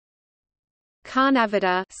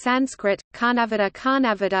Karnavedha Sanskrit,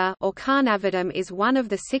 Karnavedha or Karnavedam is one of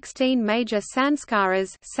the 16 major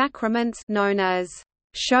sanskaras sacraments known as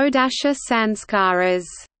Shodasha sanskaras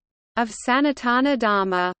of Sanatana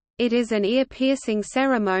Dharma. It is an ear-piercing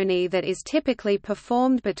ceremony that is typically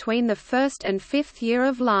performed between the first and fifth year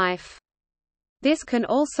of life. This can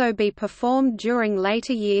also be performed during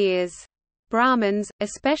later years. Brahmins,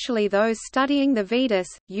 especially those studying the Vedas,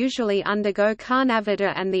 usually undergo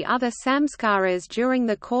Karnavedha and the other samskaras during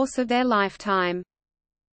the course of their lifetime.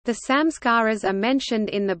 The samskaras are mentioned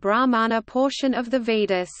in the Brahmana portion of the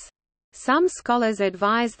Vedas. Some scholars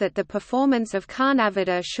advise that the performance of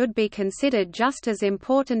Karnavedha should be considered just as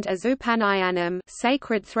important as Upanayanam,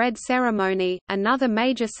 sacred thread ceremony, another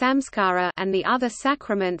major samskara, and the other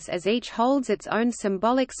sacraments, as each holds its own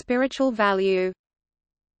symbolic spiritual value.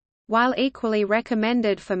 While equally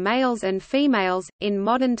recommended for males and females, in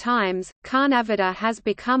modern times, Karnavedha has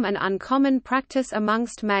become an uncommon practice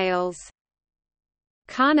amongst males.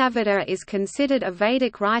 Karnavedha is considered a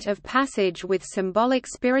Vedic rite of passage with symbolic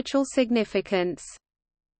spiritual significance.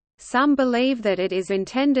 Some believe that it is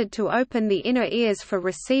intended to open the inner ears for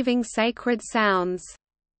receiving sacred sounds.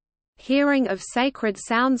 Hearing of sacred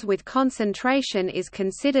sounds with concentration is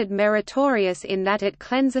considered meritorious in that it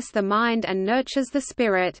cleanses the mind and nurtures the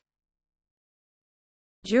spirit.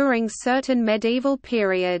 During certain medieval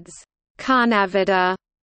periods, Karnavedha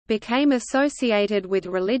became associated with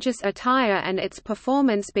religious attire and its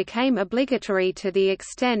performance became obligatory to the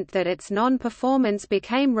extent that its non-performance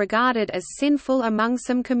became regarded as sinful among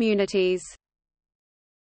some communities.